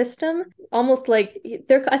that system. Almost like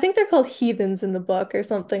I think they're called heathens in the book or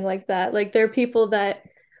something like that. Like they're people that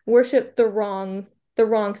worship the wrong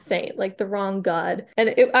saint, like the wrong god.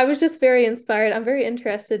 And I was just very inspired. I'm very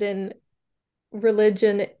interested in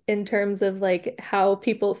religion in terms of like how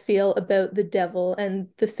people feel about the devil and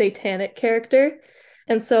the satanic character.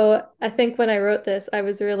 And so I think when I wrote this, I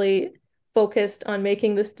was really focused on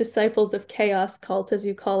making this disciples of chaos cult, as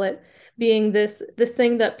you call it, being this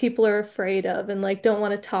thing that people are afraid of and like don't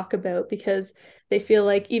want to talk about because they feel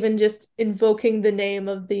like even just invoking the name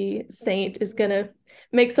of the saint is gonna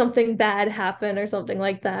make something bad happen or something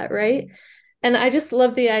like that, right? And I just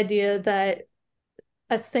love the idea that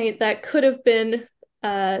a saint that could have been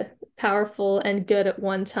powerful and good at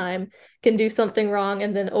one time can do something wrong,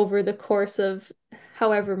 and then over the course of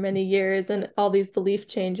however many years and all these belief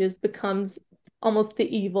changes becomes almost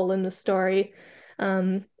the evil in the story.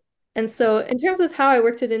 And so in terms of how I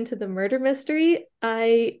worked it into the murder mystery,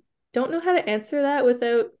 I don't know how to answer that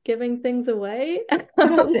without giving things away. You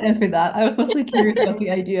don't have to answer that. I was mostly curious about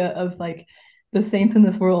the idea of like the saints in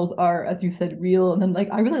this world are, as you said, real. And then like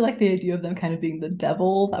I really like the idea of them kind of being the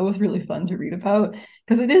devil. That was really fun to read about.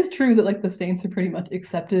 Because it is true that like the saints are pretty much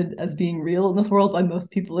accepted as being real in this world by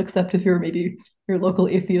most people, except if you're maybe your local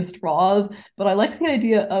atheist Raws. But I like the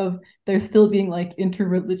idea of there still being like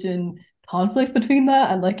inter-religion conflict between that,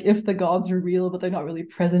 and like if the gods are real but they're not really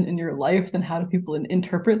present in your life, then how do people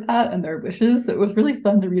interpret that and their wishes? So it was really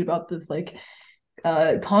fun to read about this like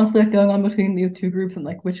conflict going on between these two groups and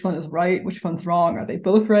like which one is right, which one's wrong, are they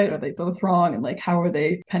both right, are they both wrong, and like how are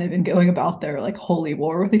they kind of in going about their like holy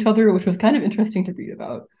war with each other, which was kind of interesting to read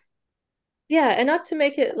about. Yeah, and not to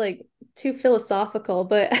make it like too philosophical,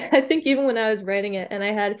 but I think even when I was writing it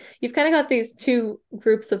and you've kind of got these two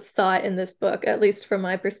groups of thought in this book, at least from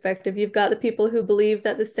my perspective. You've got the people who believe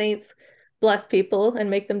that the saints bless people and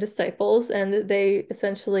make them disciples, and they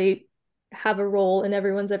essentially have a role in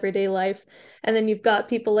everyone's everyday life. And then you've got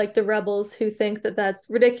people like the rebels who think that that's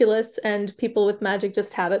ridiculous, and people with magic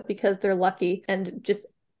just have it because they're lucky and just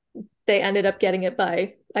they ended up getting it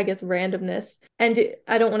by, I guess, randomness. And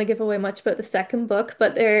I don't want to give away much about the second book,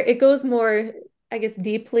 but it goes more, I guess,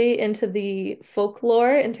 deeply into the folklore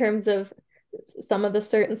in terms of some of the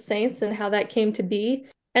certain saints and how that came to be.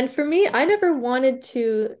 And for me, I never wanted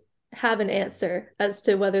to have an answer as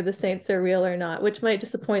to whether the saints are real or not, which might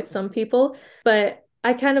disappoint some people, but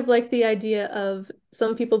I kind of like the idea of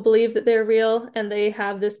some people believe that they're real and they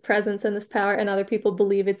have this presence and this power, and other people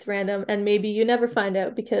believe it's random. And maybe you never find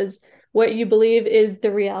out because what you believe is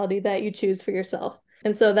the reality that you choose for yourself.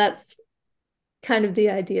 And so that's kind of the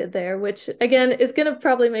idea there, which again is going to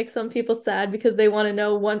probably make some people sad because they want to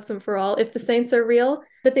know once and for all if the saints are real.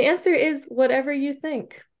 But the answer is whatever you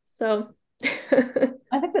think. So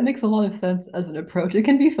I think that makes a lot of sense as an approach. It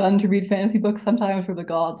can be fun to read fantasy books sometimes where the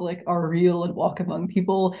gods like are real and walk among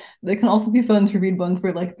people. They can also be fun to read ones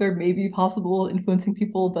where like there may be possible influencing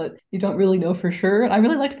people, but you don't really know for sure. And I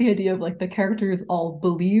really like the idea of like the characters all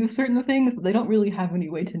believe certain things, but they don't really have any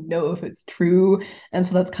way to know if it's true. And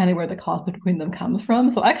so that's kind of where the conflict between them comes from.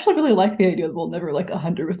 So I actually really like the idea that we'll never like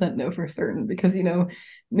 100% know for certain because,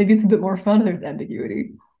 maybe it's a bit more fun if there's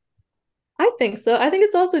ambiguity. I think so. I think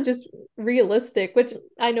it's also just realistic, which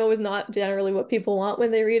I know is not generally what people want when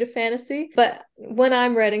they read a fantasy. But when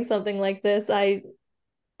I'm writing something like this, I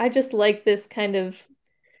just like this kind of,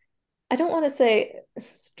 I don't want to say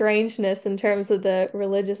strangeness in terms of the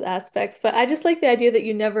religious aspects, but I just like the idea that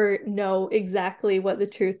you never know exactly what the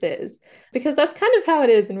truth is, because that's kind of how it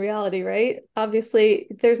is in reality, right? Obviously,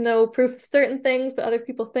 there's no proof of certain things, but other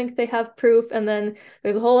people think they have proof. And then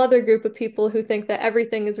there's a whole other group of people who think that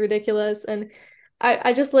everything is ridiculous. And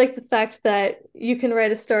I just like the fact that you can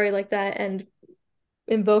write a story like that and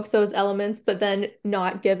invoke those elements, but then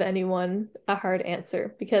not give anyone a hard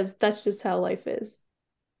answer, because that's just how life is.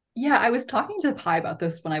 Yeah, I was talking to Pi about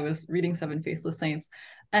this when I was reading Seven Faceless Saints,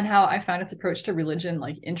 and how I found its approach to religion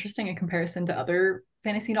like interesting in comparison to other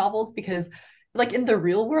fantasy novels, because like in the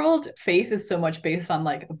real world, faith is so much based on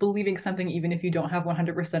like believing something even if you don't have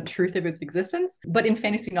 100% truth of its existence. But in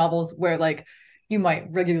fantasy novels where like you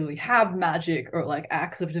might regularly have magic or like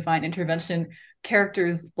acts of divine intervention,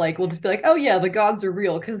 characters like will just be like, oh yeah, the gods are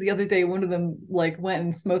real because the other day one of them like went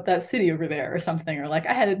and smote that city over there or something, or like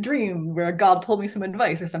I had a dream where a god told me some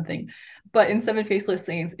advice or something. But in Seven Faceless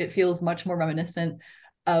Saints, it feels much more reminiscent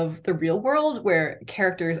of the real world, where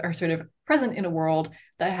characters are sort of present in a world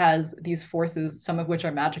that has these forces, some of which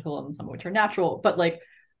are magical and some of which are natural, but like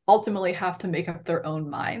ultimately have to make up their own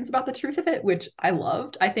minds about the truth of it, which I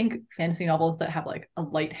loved. I think fantasy novels that have like a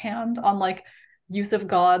light hand on like use of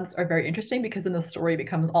gods are very interesting, because then the story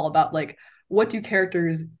becomes all about like, what do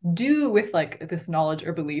characters do with like this knowledge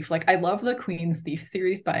or belief? Like I love the Queen's Thief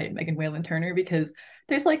series by Megan Whalen Turner, because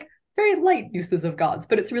there's like very light uses of gods,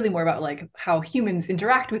 but it's really more about like how humans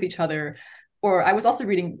interact with each other. Or I was also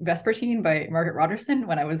reading Vespertine by Margaret Rogerson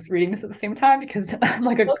when I was reading this at the same time, because I'm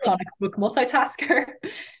like a chronic book multitasker.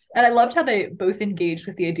 And I loved how they both engaged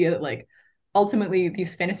with the idea that like ultimately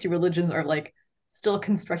these fantasy religions are like still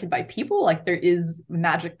constructed by people. Like there is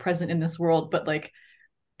magic present in this world, but like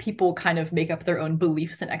people kind of make up their own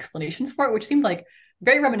beliefs and explanations for it, which seemed like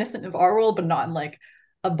very reminiscent of our world, but not in like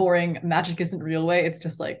a boring magic isn't real way. It's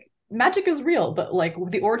just like magic is real, but like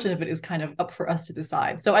the origin of it is kind of up for us to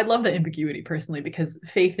decide. So I love the ambiguity personally, because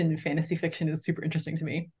faith in fantasy fiction is super interesting to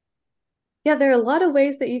me. Yeah, there are a lot of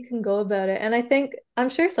ways that you can go about it. And I think, I'm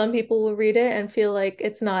sure some people will read it and feel like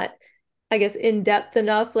it's not, I guess, in depth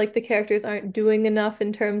enough, like the characters aren't doing enough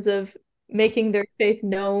in terms of making their faith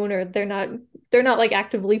known, or they're not like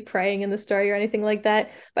actively praying in the story or anything like that.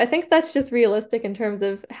 But I think that's just realistic in terms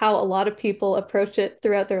of how a lot of people approach it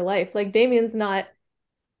throughout their life. Like Damien's not,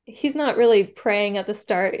 he's not really praying at the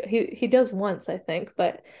start. He does once, I think,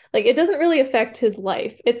 but like it doesn't really affect his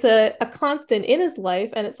life. It's a constant in his life,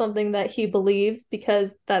 and it's something that he believes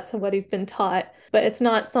because that's what he's been taught, but it's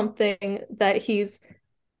not something that he's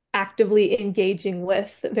actively engaging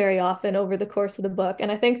with very often over the course of the book.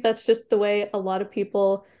 And I think that's just the way a lot of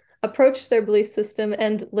people approach their belief system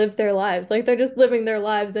and live their lives. Like they're just living their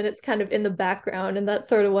lives and it's kind of in the background. And that's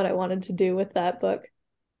sort of what I wanted to do with that book.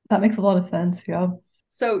 That makes a lot of sense, yeah.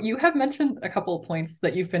 So you have mentioned a couple of points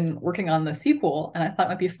that you've been working on the sequel, and I thought it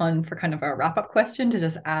might be fun for kind of a wrap-up question to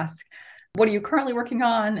just ask, what are you currently working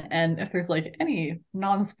on? And if there's like any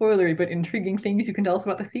non-spoilery but intriguing things you can tell us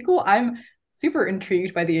about the sequel. I'm super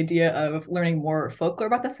intrigued by the idea of learning more folklore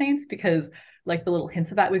about the Saints, because like the little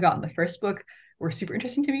hints of that we got in the first book were super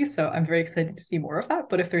interesting to me. So I'm very excited to see more of that.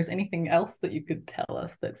 But if there's anything else that you could tell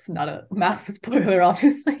us that's not a massive spoiler,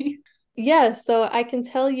 obviously. Yeah, so I can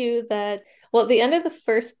tell you that, well, at the end of the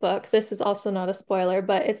first book, this is also not a spoiler,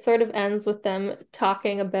 but it sort of ends with them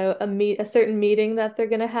talking about a certain meeting that they're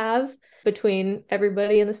going to have between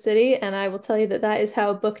everybody in the city. And I will tell you that that is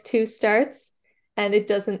how book 2 starts. And it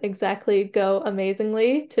doesn't exactly go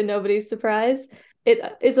amazingly, to nobody's surprise. It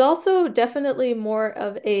is also definitely more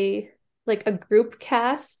of a group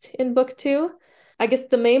cast in book 2. I guess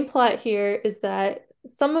the main plot here is that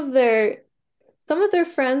some of their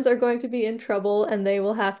friends are going to be in trouble, and they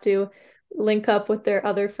will have to link up with their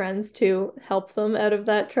other friends to help them out of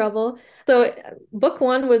that trouble. So book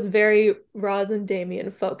 1 was very Roz and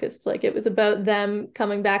Damien focused. Like it was about them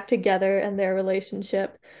coming back together and their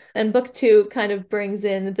relationship. And book 2 kind of brings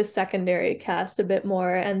in the secondary cast a bit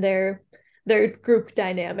more and their group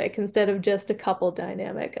dynamic instead of just a couple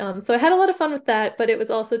dynamic. So I had a lot of fun with that, but it was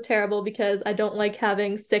also terrible because I don't like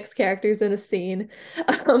having 6 characters in a scene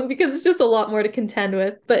because it's just a lot more to contend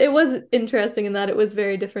with. But it was interesting in that it was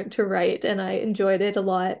very different to write, and I enjoyed it a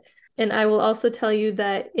lot. And I will also tell you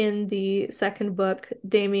that in the second book,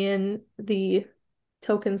 Damien, the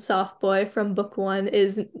token soft boy from book 1,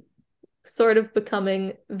 is sort of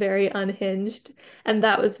becoming very unhinged. And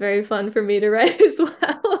that was very fun for me to write as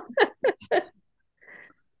well.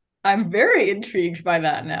 I'm very intrigued by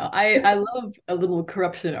that now. I love a little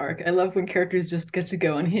corruption arc. I love when characters just get to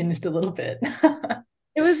go unhinged a little bit.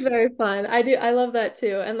 It was very fun. I love that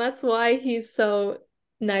too. And that's why he's so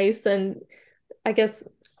nice. And I guess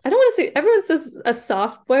I don't want to say, everyone says a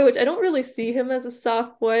soft boy, which I don't really see him as a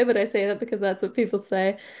soft boy, but I say that because that's what people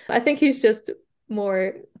say. I think he's just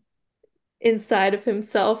more inside of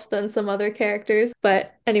himself than some other characters.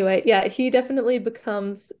 But anyway, yeah, he definitely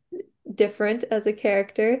becomes different as a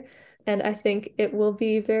character, and I think it will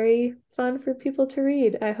be very fun for people to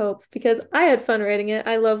read, I hope, because I had fun writing it.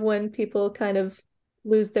 I love when people kind of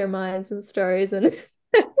lose their minds in stories, and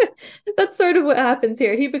that's sort of what happens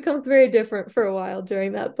here. He becomes very different for a while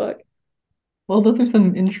during that book. Well, those are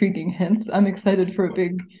some intriguing hints. I'm excited for a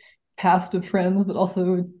big cast of friends, but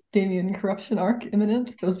also Damien corruption arc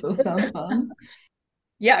imminent. Those both sound fun.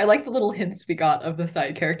 Yeah, I like the little hints we got of the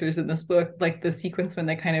side characters in this book, like the sequence when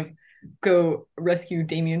they kind of go rescue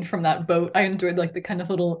Damien from that boat. I enjoyed like the kind of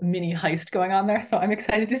little mini heist going on there. So I'm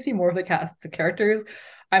excited to see more of the casts of characters.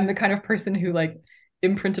 I'm the kind of person who like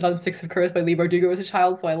imprinted on Six of Crows by Leigh Bardugo as a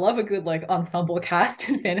child, so I love a good like ensemble cast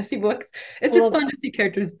in fantasy books. It's just fun to see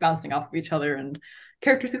characters bouncing off of each other and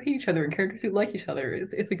characters who hate each other and characters who like each other.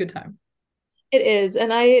 It's a good time. It is,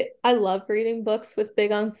 and I love reading books with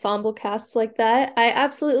big ensemble casts like that. I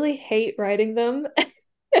absolutely hate writing them.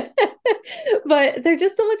 But they're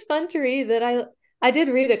just so much fun to read that I did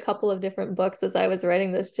read a couple of different books as I was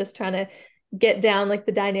writing this, just trying to get down like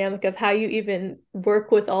the dynamic of how you even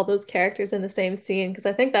work with all those characters in the same scene. Because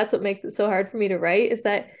I think that's what makes it so hard for me to write, is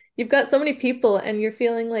that you've got so many people and you're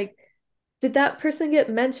feeling like, did that person get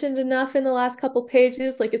mentioned enough in the last couple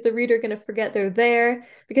pages? Like, is the reader going to forget they're there?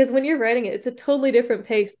 Because when you're writing it, it's a totally different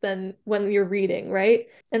pace than when you're reading, right?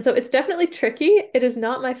 And so it's definitely tricky. It is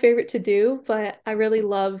not my favorite to do, but I really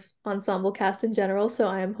love ensemble cast in general. So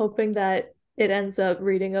I am hoping that it ends up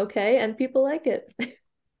reading okay and people like it.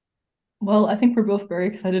 Well, I think we're both very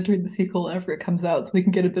excited to read the sequel whenever it comes out, so we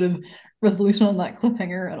can get a bit of resolution on that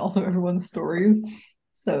cliffhanger and also everyone's stories.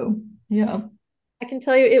 So, yeah. I can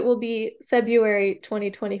tell you it will be February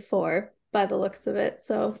 2024 by the looks of it.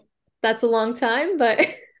 So that's a long time, but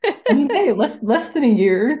I mean, hey, less than a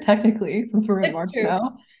year, technically, since we're in it's March true.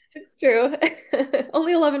 now. It's true.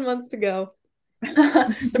 Only 11 months to go.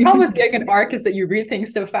 The problem with getting an arc is that you read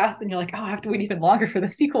things so fast and you're like, oh, I have to wait even longer for the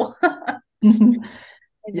sequel.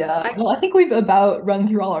 Yeah, well, I think we've about run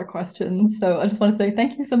through all our questions. So I just want to say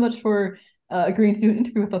thank you so much for agreeing to do an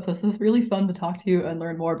interview with us. This was really fun to talk to you and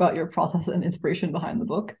learn more about your process and inspiration behind the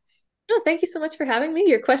book. No, thank you so much for having me.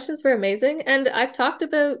 Your questions were amazing. And I've talked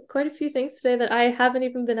about quite a few things today that I haven't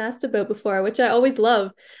even been asked about before, which I always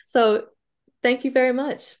love. So thank you very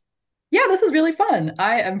much. Yeah, this is really fun.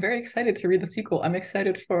 I am very excited to read the sequel. I'm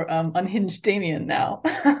excited for Unhinged Damien now.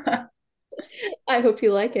 I hope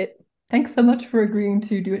you like it. Thanks so much for agreeing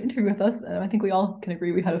to do an interview with us. And I think we all can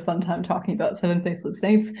agree we had a fun time talking about Seven Faceless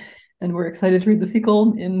Saints, and we're excited to read the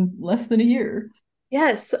sequel in less than a year.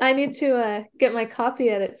 Yes, I need to get my copy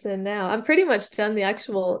edits in now. I'm pretty much done the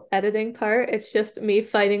actual editing part. It's just me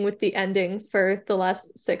fighting with the ending for the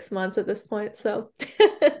last 6 months at this point. So,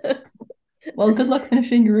 well, good luck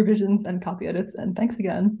finishing your revisions and copy edits, and thanks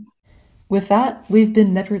again. With that, we've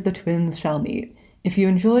been Never the Twins Shall Meet. If you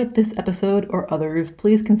enjoyed this episode or others,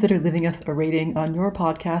 please consider leaving us a rating on your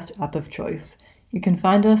podcast app of choice. You can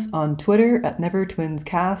find us on Twitter at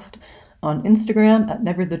NeverTwinsCast, on Instagram at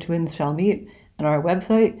NeverTheTwinsShallMeet, and our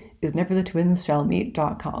website is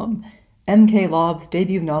neverthetwinsshallmeet.com. M.K. Lobb's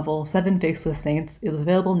debut novel, Seven Faceless Saints, is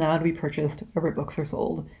available now to be purchased wherever books are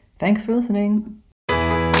sold. Thanks for listening.